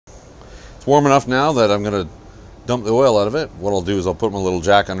It's warm enough now that I'm going to dump the oil out of it. What I'll do is I'll put my little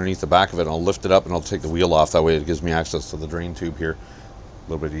jack underneath the back of it and I'll lift it up and I'll take the wheel off. That way it gives me access to the drain tube here.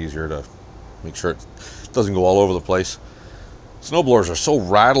 A little bit easier to make sure it doesn't go all over the place. Snowblowers are so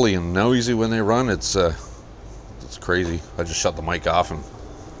rattly and noisy when they run. It's crazy. I just shut the mic off and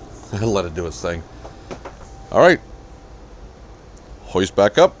let it do its thing. All right. Hoist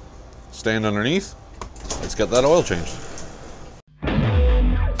back up. Stand underneath. Let's get that oil changed.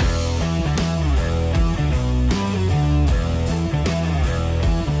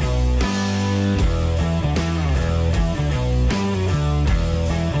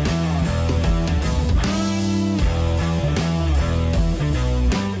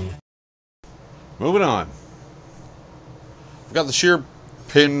 Moving on. I've got the shear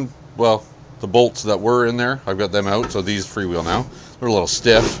pin, well, the bolts that were in there, I've got them out, so these freewheel now. They're a little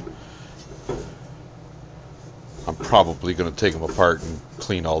stiff. I'm probably going to take them apart and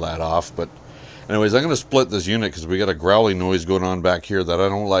clean all that off, but anyways, I'm going to split this unit because we got a growling noise going on back here that I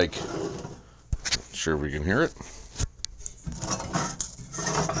don't like. Not sure if we can hear it.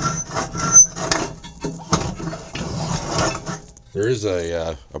 There is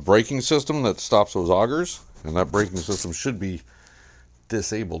a braking system that stops those augers, and that braking system should be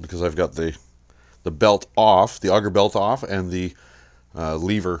disabled because I've got the belt off, the auger belt off, and the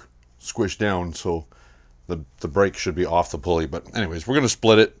lever squished down, so the brake should be off the pulley. But anyways, we're going to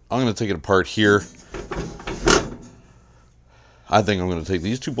split it. I'm going to take it apart here. I think I'm going to take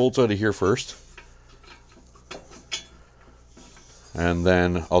these two bolts out of here first, and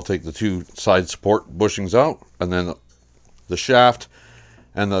then I'll take the two side support bushings out, and then the shaft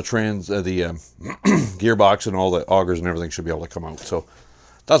and the gearbox and all the augers and everything should be able to come out. So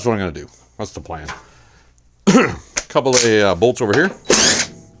that's what I'm going to do. That's the plan. Couple of bolts over here.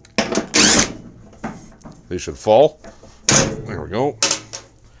 They should fall. There we go.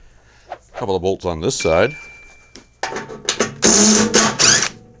 Couple of bolts on this side. A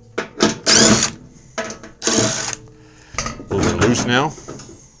little bit loose now.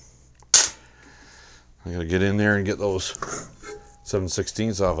 I gotta get in there and get those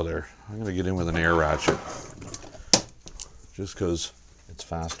 7/16 off of there. I'm gonna get in with an air ratchet just because it's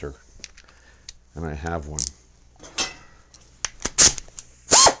faster, and I have one.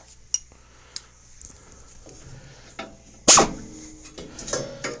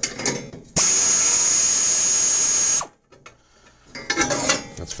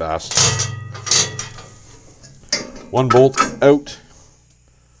 That's fast. One bolt out.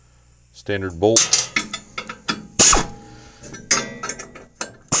 Standard bolt.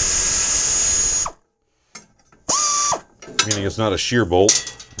 Meaning it's not a shear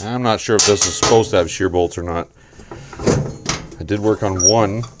bolt. I'm not sure if this is supposed to have shear bolts or not. I did work on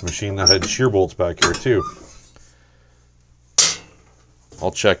one machine that had shear bolts back here too.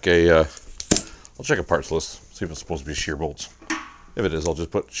 I'll check a parts list, see if it's supposed to be shear bolts. If it is, I'll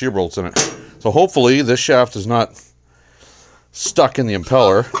just put shear bolts in it. So hopefully this shaft is not stuck in the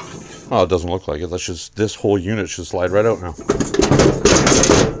impeller. Oh, it doesn't look like it. That's just, this whole unit should slide right out now.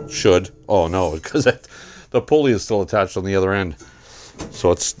 Should. Oh no, because the pulley is still attached on the other end.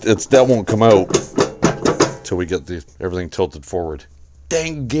 So it's that won't come out until we get everything tilted forward.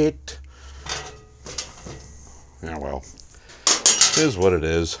 Dang it. Yeah, well, it is what it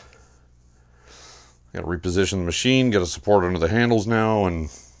is. Got to reposition the machine, get a support under the handles now, and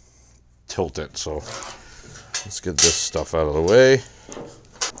tilt it. So let's get this stuff out of the way.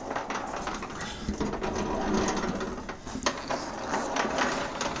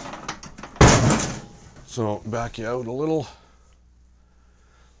 So back you out a little.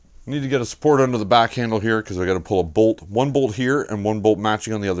 Need to get a support under the back handle here because I got to pull a bolt, one bolt here and one bolt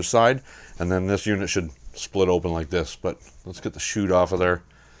matching on the other side, and then this unit should split open like this. But let's get the chute off of there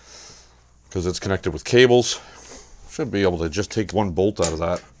because it's connected with cables. Should be able to just take one bolt out of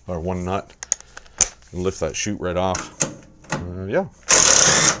that, or one nut, and lift that chute right off. Yeah,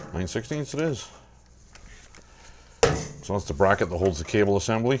 9/16 it is. So that's the bracket that holds the cable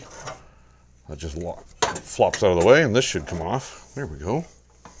assembly. That just flops out of the way, and this should come off. There we go.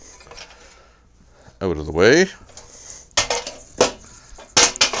 Out of the way.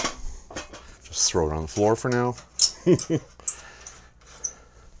 Just throw it on the floor for now.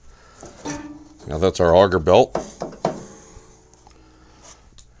 Now that's our auger belt.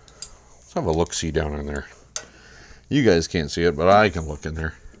 Let's have a look-see down in there. You guys can't see it, but I can look in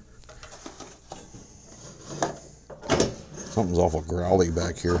there. Something's awful growly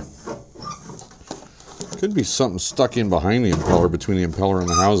back here. Could be something stuck in behind the impeller, between the impeller and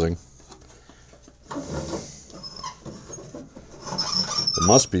the housing. It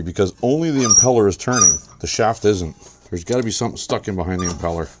must be, because only the impeller is turning. The shaft isn't. There's got to be something stuck in behind the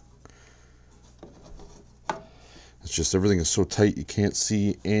impeller. It's just everything is so tight you can't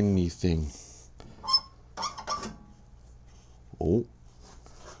see anything. Oh.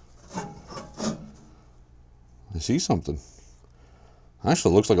 I see something.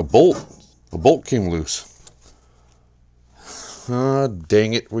 Actually, it looks like a bolt. A bolt came loose.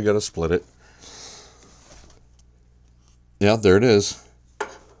 Dang it, we gotta split it. Yeah, there it is.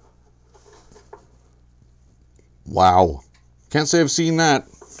 Wow. Can't say I've seen that.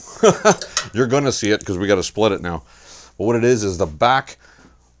 You're gonna see it because we gotta split it now. But what it is the back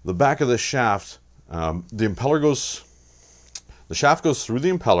of the shaft, the impeller goes, the shaft goes through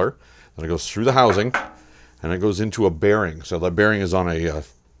the impeller, then it goes through the housing, and it goes into a bearing. So that bearing is on a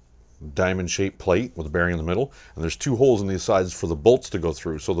diamond-shaped plate with a bearing in the middle, and there's two holes in these sides for the bolts to go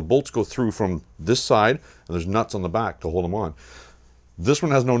through. So the bolts go through from this side, and there's nuts on the back to hold them on. This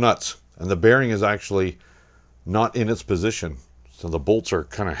one has no nuts, and the bearing is actually not in its position. So the bolts are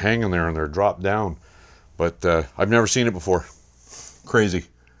kind of hanging there, and they're dropped down. But I've never seen it before. Crazy.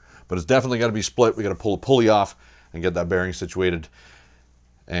 But it's definitely got to be split. We got to pull a pulley off and get that bearing situated,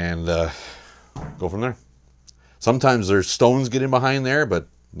 and go from there. Sometimes there's stones get in behind there, but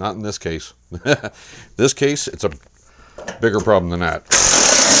not in this case. This case, it's a bigger problem than that.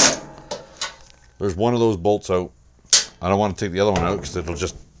 There's one of those bolts out. I don't want to take the other one out because it'll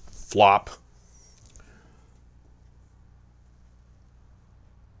just flop.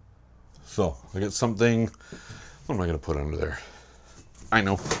 So I get something. What am I going to put under there? I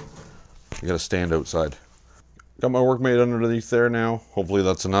know. I got to stand outside. Got my workmate underneath there now. Hopefully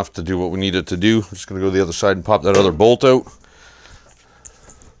that's enough to do what we need it to do. I'm just going to go to the other side and pop that other bolt out.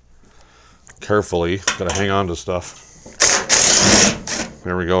 Carefully. Got to hang on to stuff.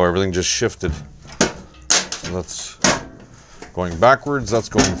 There we go. Everything just shifted. So that's going backwards. That's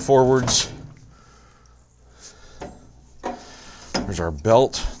going forwards. There's our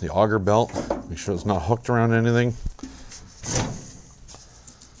belt, the auger belt. Make sure it's not hooked around anything.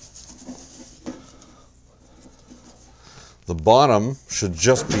 The bottom should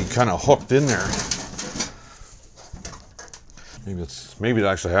just be kind of hooked in there. Maybe it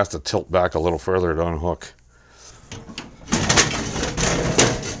actually has to tilt back a little further to unhook.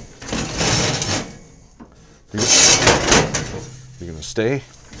 You're gonna stay?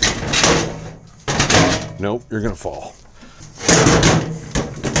 Nope, you're gonna fall.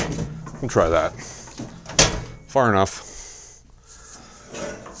 We'll try that. Far enough.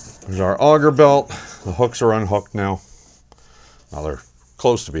 There's our auger belt. The hooks are unhooked now. Now they're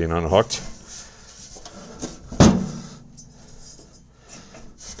close to being unhooked.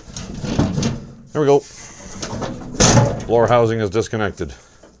 There we go. Lower housing is disconnected.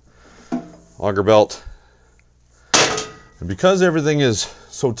 Auger belt. And because everything is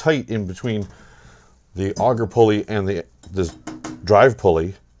so tight in between the auger pulley and this drive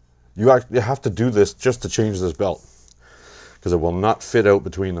pulley, you have to do this just to change this belt, because it will not fit out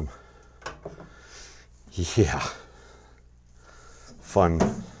between them. Yeah. Fun.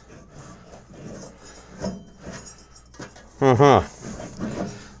 Well,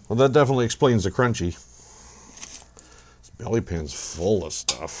 that definitely explains the crunchy. This belly pan's full of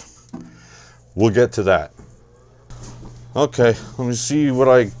stuff. We'll get to that. Okay, let me see what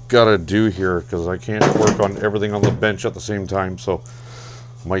I gotta do here, because I can't work on everything on the bench at the same time, so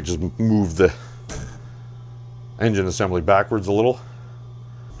I might just move the engine assembly backwards a little.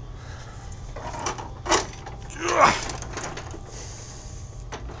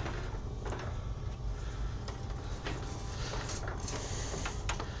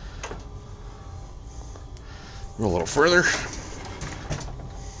 A little further.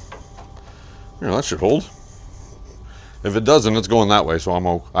 Here, that should hold. If it doesn't, it's going that way, so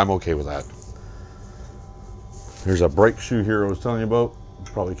I'm okay with that. There's a brake shoe here I was telling you about.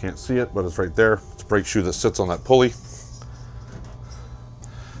 You probably can't see it, but it's right there. It's a brake shoe that sits on that pulley.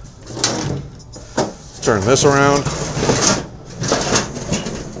 Let's turn this around.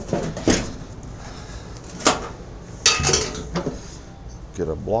 Get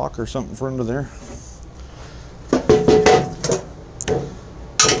a block or something for under there.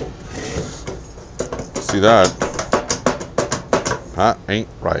 See that? That ain't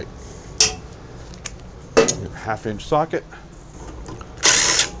right. Half-inch socket.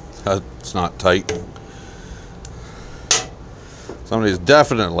 That's not tight. Somebody's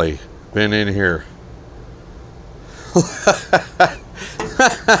definitely been in here.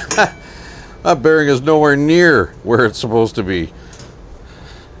 That bearing is nowhere near where it's supposed to be.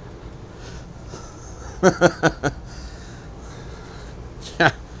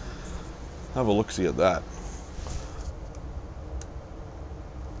 Yeah. Have a look-see at that.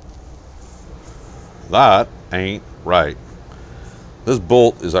 That ain't right. This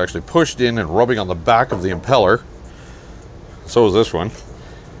bolt is actually pushed in and rubbing on the back of the impeller, So is this one.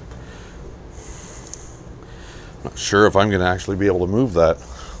 Not sure if I'm going to actually be able to move that.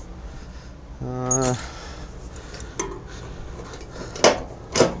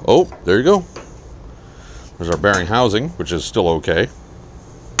 Oh, there you go. There's our bearing housing, which is still okay.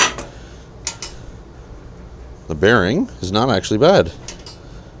 The bearing is not actually bad.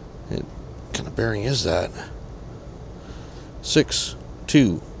 What kind of bearing is that?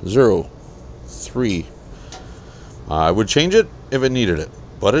 6203. I would change it if it needed it,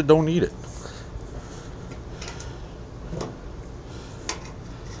 but it don't need it.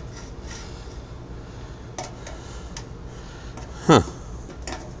 Huh.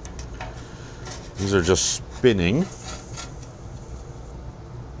 These are just spinning.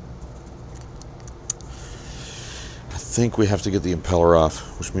 I think we have to get the impeller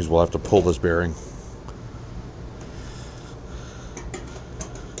off, which means we'll have to pull this bearing.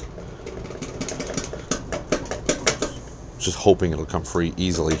 Just hoping it'll come free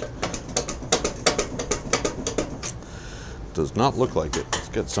easily. Does not look like it. Let's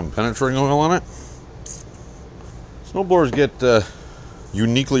get some penetrating oil on it. Snowblowers get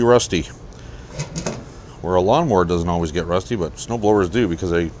uniquely rusty. Where a lawnmower doesn't always get rusty, but snowblowers do,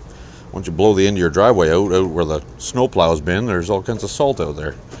 because once you blow the end of your driveway out where the snowplow's been, there's all kinds of salt out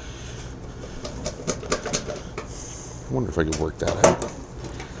there. I wonder if I could work that out.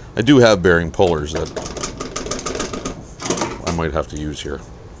 I do have bearing pullers that I might have to use here,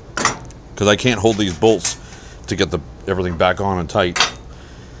 because I can't hold these bolts to get everything back on and tight.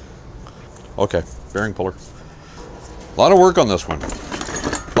 Okay, bearing puller. A lot of work on this one.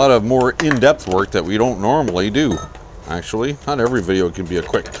 A lot of more in-depth work that we don't normally do. Actually, not every video can be a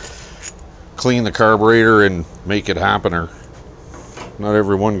quick clean the carburetor and make it happen, or not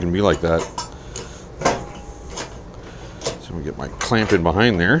everyone can be like that. So we get my clamp in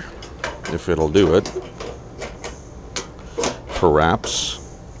behind there, if it'll do it. Perhaps.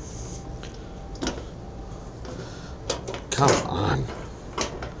 Come on.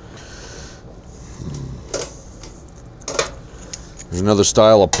 There's another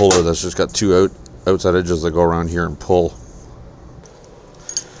style of puller that's just got two outside edges that go around here and pull.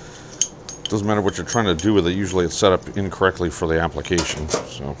 Doesn't matter what you're trying to do with it, usually it's set up incorrectly for the application.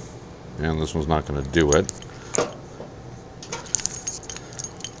 So, and this one's not going to do it.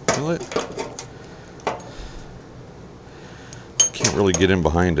 Will it? Can't really get in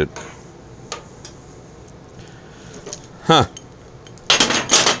behind it. Huh.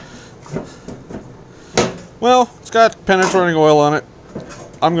 Well, it's got penetrating oil on it.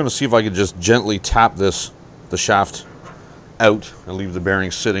 I'm going to see if I could just gently tap the shaft out and leave the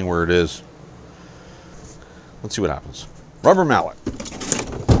bearing sitting where it is. Let's see what happens. Rubber mallet.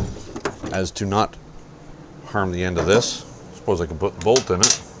 As to not harm the end of this. Suppose I can put the bolt in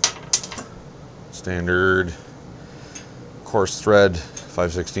it. Standard coarse thread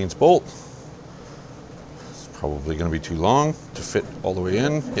 5/16 bolt. It's probably going to be too long to fit all the way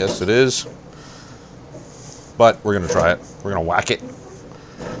in. Yes, it is. But we're going to try it. We're going to whack it.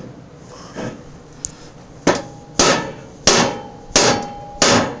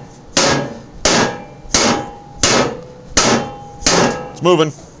 It's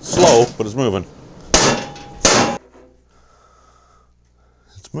moving. Slow, but it's moving.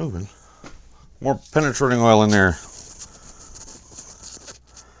 It's moving. More penetrating oil in there.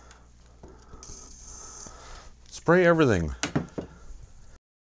 Spray everything.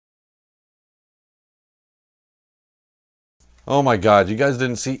 Oh my God, you guys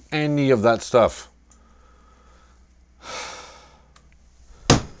didn't see any of that stuff.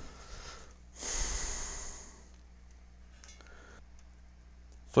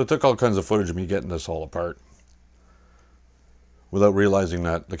 So I took all kinds of footage of me getting this all apart without realizing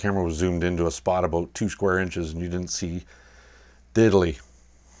that the camera was zoomed into a spot about 2 square inches and you didn't see diddly.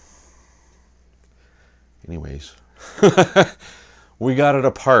 Anyways, we got it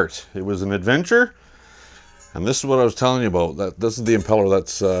apart. It was an adventure. And this is what I was telling you about. This is the impeller.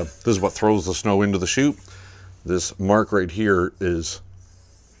 This is what throws the snow into the chute. This mark right here is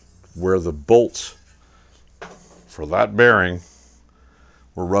where the bolts for that bearing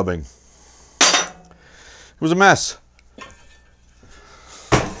were rubbing. It was a mess.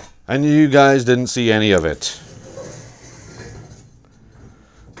 And you guys didn't see any of it.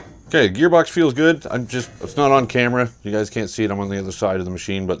 Okay, gearbox feels good. It's not on camera. You guys can't see it. I'm on the other side of the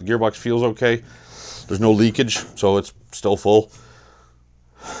machine, but the gearbox feels okay. There's no leakage, so it's still full.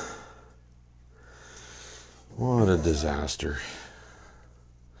 What a disaster.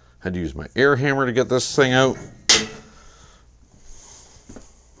 Had to use my air hammer to get this thing out.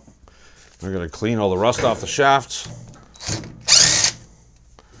 I'm going to clean all the rust off the shafts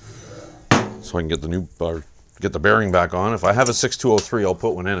so I can get the new get the bearing back on. If I have a 6203, I'll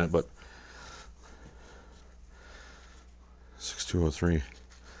put one in it, but 6203,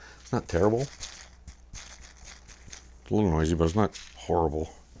 it's not terrible. It's a little noisy, but it's not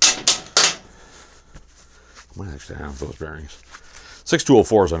horrible. I might actually have those bearings.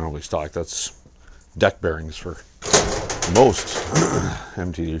 6204s I normally stock. That's deck bearings for most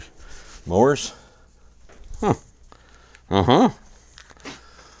MTD mowers. Huh. Uh-huh.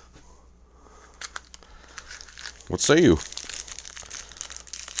 What say you?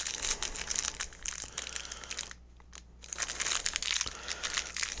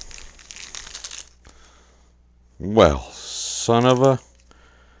 Well, son of a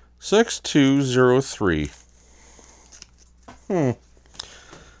 6203.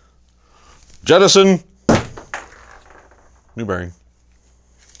 Jettison. New bearing.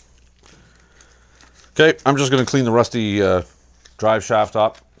 Okay, I'm just going to clean the rusty drive shaft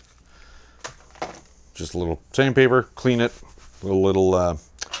up. Just a little sandpaper, clean it, little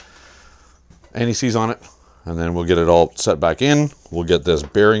anti-seize on it, and then we'll get it all set back in. We'll get this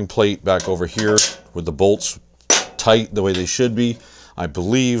bearing plate back over here with the bolts tight the way they should be. I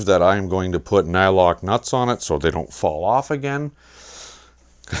believe that I'm going to put nylock nuts on it so they don't fall off again.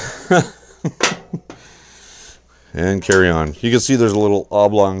 And carry on. You can see there's a little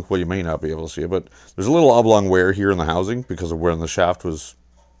oblong, well, you may not be able to see it, but there's a little oblong wear here in the housing because of where the shaft was,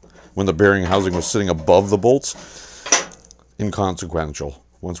 when the bearing housing was sitting above the bolts. Inconsequential.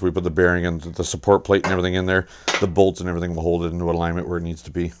 Once we put the bearing and the support plate and everything in there, the bolts and everything will hold it into alignment where it needs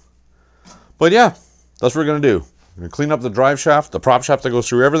to be. But yeah, that's what we're going to do. We're going to clean up the drive shaft, the prop shaft that goes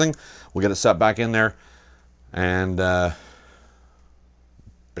through everything. We'll get it set back in there and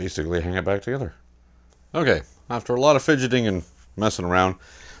basically hang it back together. Okay, after a lot of fidgeting and messing around,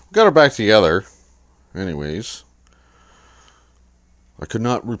 we got it back together. Anyways, I could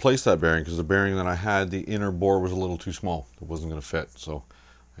not replace that bearing because the bearing that I had, the inner bore was a little too small. It wasn't going to fit, so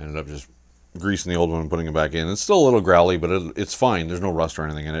I ended up just greasing the old one and putting it back in. It's still a little growly, but it's fine. There's no rust or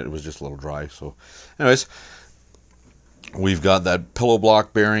anything in it. It was just a little dry. So anyways, we've got that pillow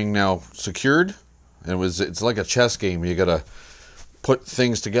block bearing now secured. And it's like a chess game. You got to put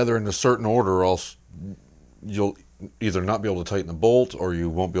things together in a certain order or else you'll either not be able to tighten the bolt or you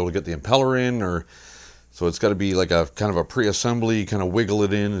won't be able to get the impeller in, or so it's got to be like a kind of a pre-assembly, kind of wiggle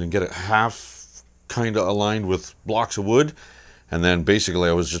it in and get it half kind of aligned with blocks of wood. And then basically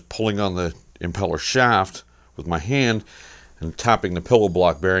I was just pulling on the impeller shaft with my hand and tapping the pillow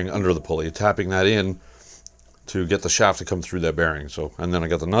block bearing under the pulley, tapping that in to get the shaft to come through that bearing. So, and then I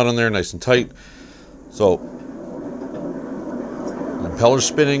got the nut on there nice and tight. So the impeller's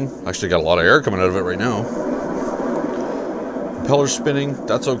spinning. Actually got a lot of air coming out of it right now. Impeller's spinning,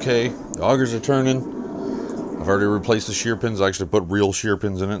 that's okay. The augers are turning. I've already replaced the shear pins. I actually put real shear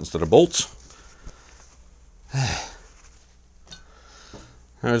pins in it instead of bolts.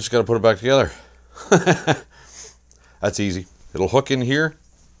 I just got to put it back together. That's easy. It'll hook in here,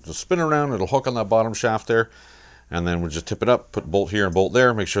 just spin around, it'll hook on that bottom shaft there, and then we'll just tip it up, put bolt here and bolt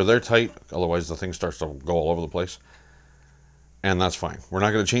there, make sure they're tight, otherwise the thing starts to go all over the place. And that's fine. We're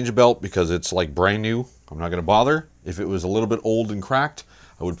not going to change a belt because it's like brand new. I'm not going to bother. If it was a little bit old and cracked,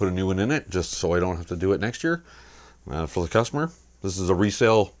 I would put a new one in it just so I don't have to do it next year for the customer. This is a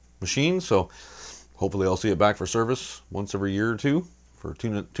resale machine, so hopefully I'll see it back for service once every year or two for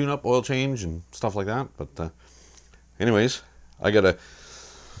tune-up, oil change, and stuff like that. But anyways, I got to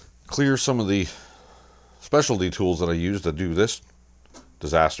clear some of the specialty tools that I use to do this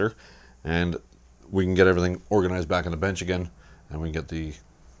disaster, and we can get everything organized back on the bench again, and we can get the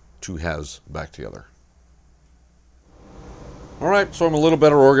two halves back together. All right, so I'm a little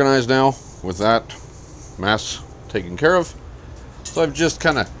better organized now with that mess taken care of. So I've just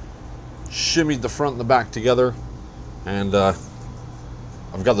kind of shimmied the front and the back together, and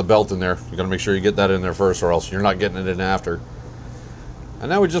I've got the belt in there. You got to make sure you get that in there first, or else you're not getting it in after. And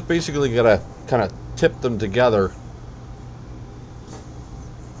now we just basically got to kind of tip them together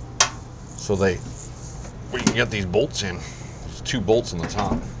so we can get these bolts in. There's two bolts on the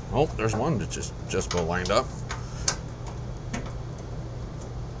top. Oh, there's one that just about lined up.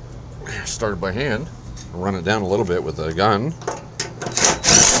 Started by hand. Run it down a little bit with a gun.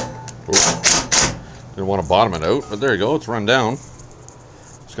 Ooh. Didn't want to bottom it out, but there you go. It's run down.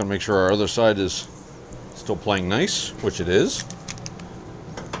 Just gonna make sure our other side is still playing nice, which it is.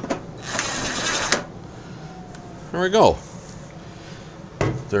 There we go.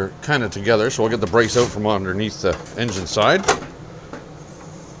 They're kind of together, so I'll get the brace out from underneath the engine side.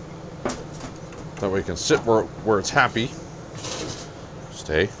 That way it can sit where it's happy.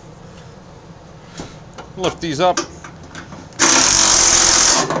 Stay. Lift these up.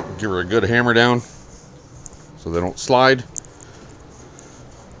 Give her a good hammer down. so they don't slide.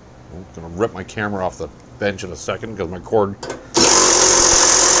 I'm gonna rip my camera off the bench in a second because my cord.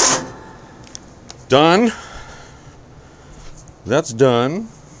 Done. That's done.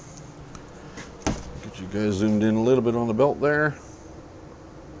 Get you guys zoomed in a little bit on the belt there.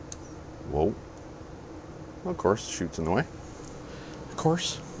 Whoa. Of course, chutes in the way. Of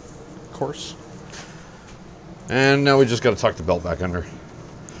course. Of course. And now we just got to tuck the belt back under.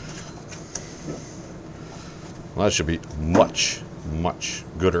 Well, that should be much, much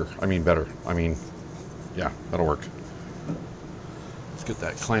gooder. I mean, better. I mean, yeah, that'll work. Let's get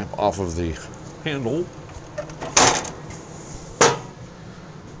that clamp off of the handle.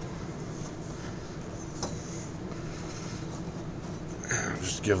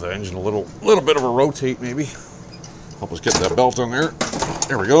 Just give the engine a little bit of a rotate, maybe. Help us get that belt on there.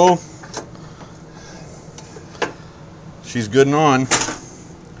 There we go. She's good and on.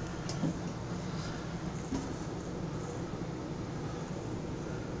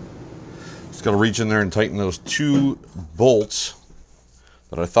 Just got to reach in there and tighten those 2 bolts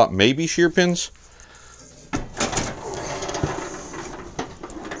that I thought may be shear pins.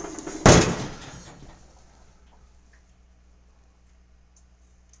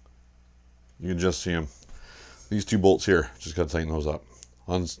 You can just see them. These 2 bolts here, just got to tighten those up.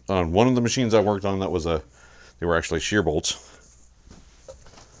 On one of the machines I worked on, that was they were actually shear bolts.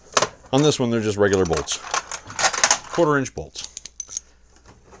 On this one, they're just regular bolts. 1/4-inch bolts.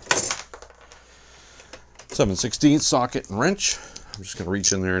 7/16 socket and wrench. I'm just going to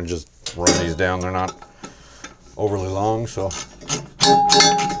reach in there and just run these down. They're not overly long, so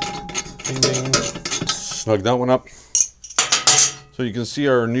ding, ding. Snug that one up. So you can see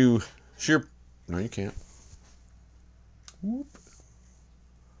our new shear. No, you can't. Whoop.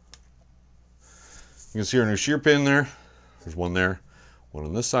 You can see our new shear pin there. There's one there, one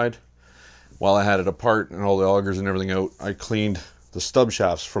on this side. While I had it apart and all the augers and everything out, I cleaned the stub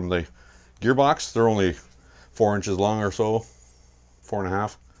shafts from the gearbox. They're only 4 inches long or so,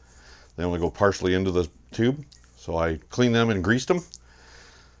 4.5. They only go partially into the tube. So I cleaned them and greased them,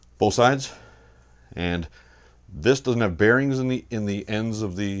 both sides. And this doesn't have bearings in the ends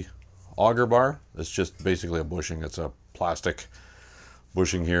of the auger bar. It's just basically a bushing. It's a plastic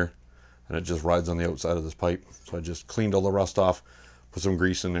bushing here, and it just rides on the outside of this pipe. So I just cleaned all the rust off, put some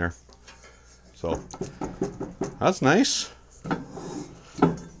grease in there. So that's nice.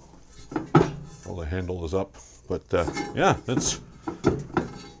 Well, the handle is up, but yeah, it's,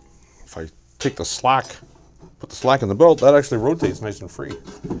 if I take the slack, put the slack in the belt, that actually rotates nice and free.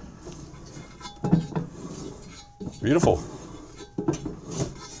 Beautiful.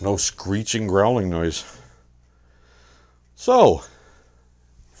 No screeching, growling noise. So,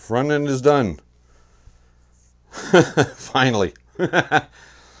 front end is done. Finally.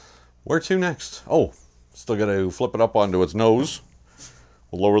 Where to next? Oh, still got to flip it up onto its nose.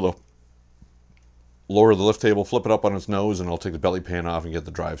 We'll lower the lift table, flip it up on its nose, and I'll take the belly pan off and get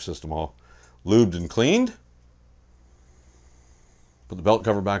the drive system all lubed and cleaned. Put the belt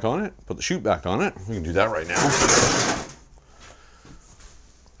cover back on it, put the chute back on it. We can do that right now.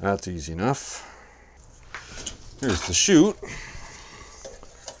 That's easy enough. Here's the chute.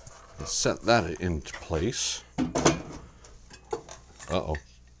 Let's set that into place. Uh-oh.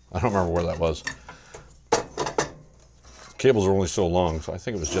 I don't remember where that was. Cables are only so long, so I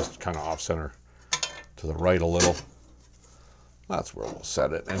think it was just kind of off center to the right a little. That's where we'll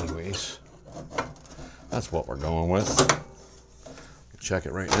set it anyways. That's what we're going with. Check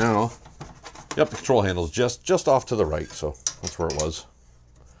it right now. Yep, the control handle's just off to the right, so that's where it was.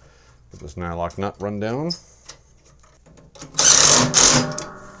 Get this nylock nut run down.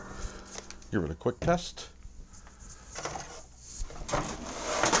 Give it a quick test.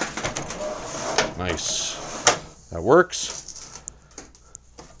 Nice. That works.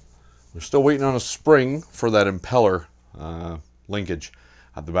 We're still waiting on a spring for that impeller linkage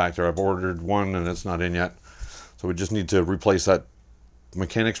at the back there. I've ordered one and it's not in yet. So we just need to replace that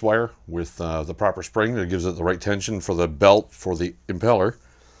mechanics wire with the proper spring that gives it the right tension for the belt for the impeller.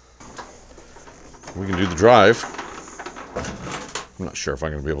 We can do the drive. I'm not sure if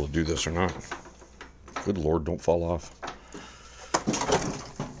I'm going to be able to do this or not. Good Lord, don't fall off.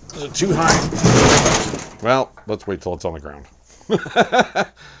 Is it too high? Well, let's wait till it's on the ground.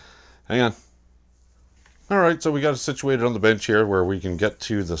 Hang on. All right, so we got it situated on the bench here where we can get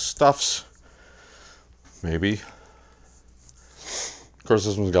to the stuffs. Maybe. Of course,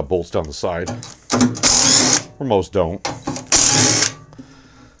 this one's got bolts down the side. Or most don't.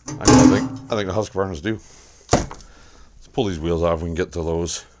 I think the Husqvarnas do. Let's pull these wheels off. We can get to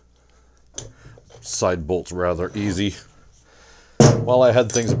those side bolts rather easy. while I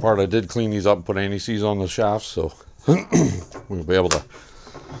had things apart, I did clean these up and put anti-seize on the shafts, so we'll be able to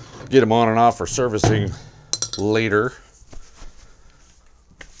get them on and off for servicing later.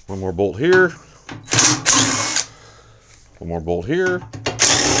 One more bolt here. One more bolt here.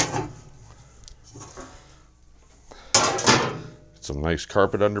 Some nice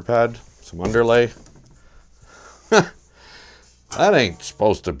carpet underpad, some underlay. That ain't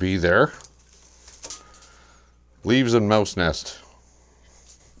supposed to be there. Leaves and mouse nest.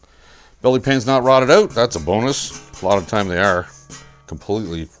 Belly pan's not rotted out. That's a bonus. A lot of the time they are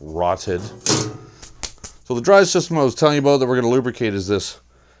completely rotted. So the drive system I was telling you about that we're going to lubricate is this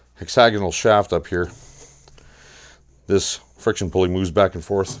hexagonal shaft up here. This friction pulley moves back and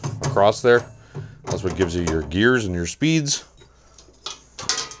forth across there. That's what gives you your gears and your speeds.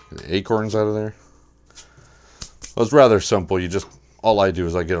 Get the acorns out of there. Well, it's rather simple. You just, all I do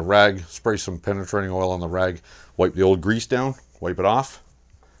is I get a rag, spray some penetrating oil on the rag, wipe the old grease down, wipe it off,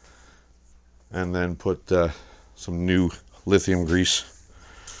 and then put some new lithium grease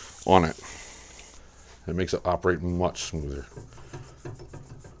on it. It makes it operate much smoother.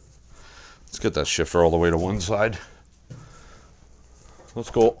 Let's get that shifter all the way to one side.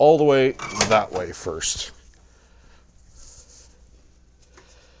 Let's go all the way that way first.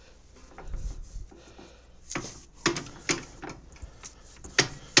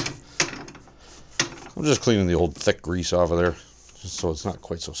 I'm just cleaning the old thick grease off of there, just so it's not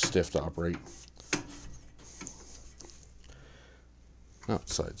quite so stiff to operate. That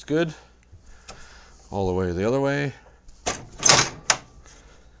side's good. All the way the other way. Get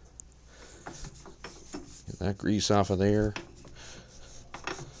that grease off of there.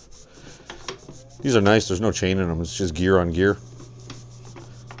 These are nice, there's no chain in them, it's just gear on gear.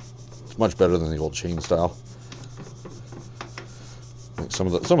 It's much better than the old chain style. Like some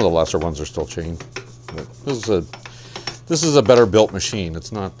of the lesser ones are still chain. But this is a better built machine.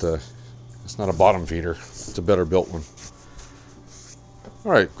 It's not a bottom feeder. It's a better built one.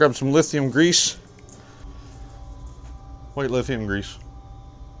 All right, grab some lithium grease. White lithium grease.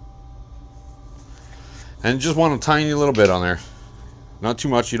 And just want a tiny little bit on there. Not too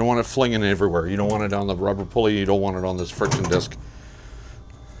much. You don't want it flinging everywhere. You don't want it on the rubber pulley. You don't want it on this friction disc.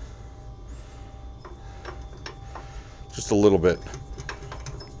 Just a little bit.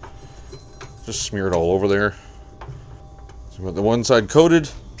 Just smear it all over there. So we got the one side coated.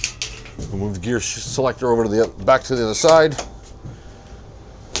 We'll move the gear selector over to the back to the other side.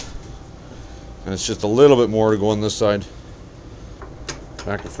 And it's just a little bit more to go on this side.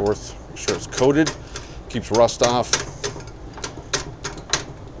 Back and forth. Make sure it's coated. Keeps rust off.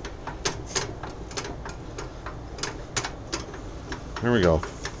 There we go.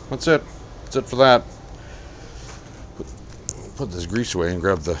 That's it. That's it for that. Put this grease away and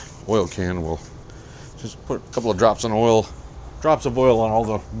grab the oil can. We'll just put a couple of drops of oil on all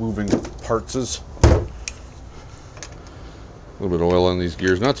the moving parts. A little bit of oil on these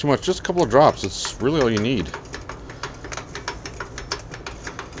gears. Not too much, just a couple of drops. It's really all you need.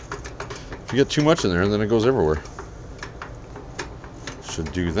 If you get too much in there, then it goes everywhere.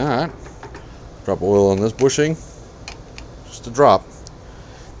 Should do that. Drop oil on this bushing. Just a drop.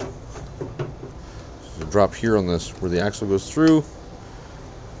 Just a drop here on this where the axle goes through.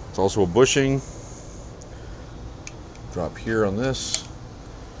 It's also a bushing. Drop here on this.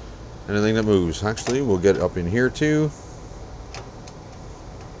 Anything that moves. Actually, we'll get up in here too.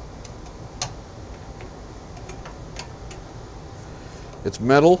 It's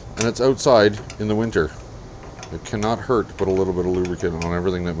metal and it's outside in the winter. It cannot hurt to put a little bit of lubricant on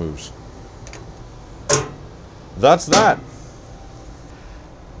everything that moves. That's that.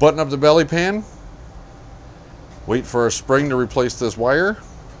 Button up the belly pan. Wait for a spring to replace this wire.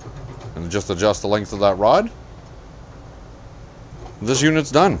 And just adjust the length of that rod. This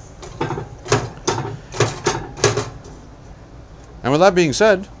unit's done. And with that being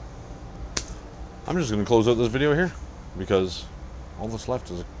said, I'm just going to close out this video here because all that's left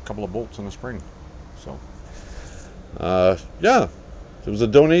is a couple of bolts and a spring. So, yeah, it was a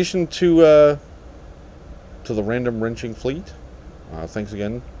donation to the Random Wrenching Fleet. Thanks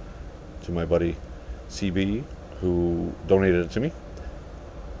again to my buddy CB who donated it to me.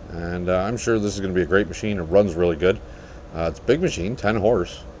 And I'm sure this is going to be a great machine. It runs really good. It's a big machine, 10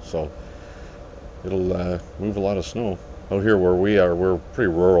 horse, so it'll move a lot of snow. Out here where we are, we're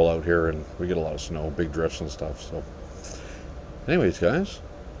pretty rural out here, and we get a lot of snow, big drifts and stuff. So anyways, guys,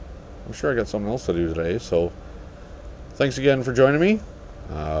 I'm sure I got something else to do today, so thanks again for joining me.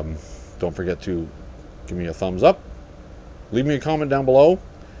 Don't forget to give me a thumbs up, leave me a comment down below,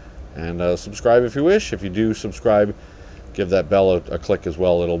 and subscribe if you wish. If you do subscribe, give that bell a click as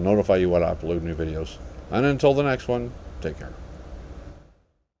well. It'll notify you when I upload new videos. And until the next one, take care.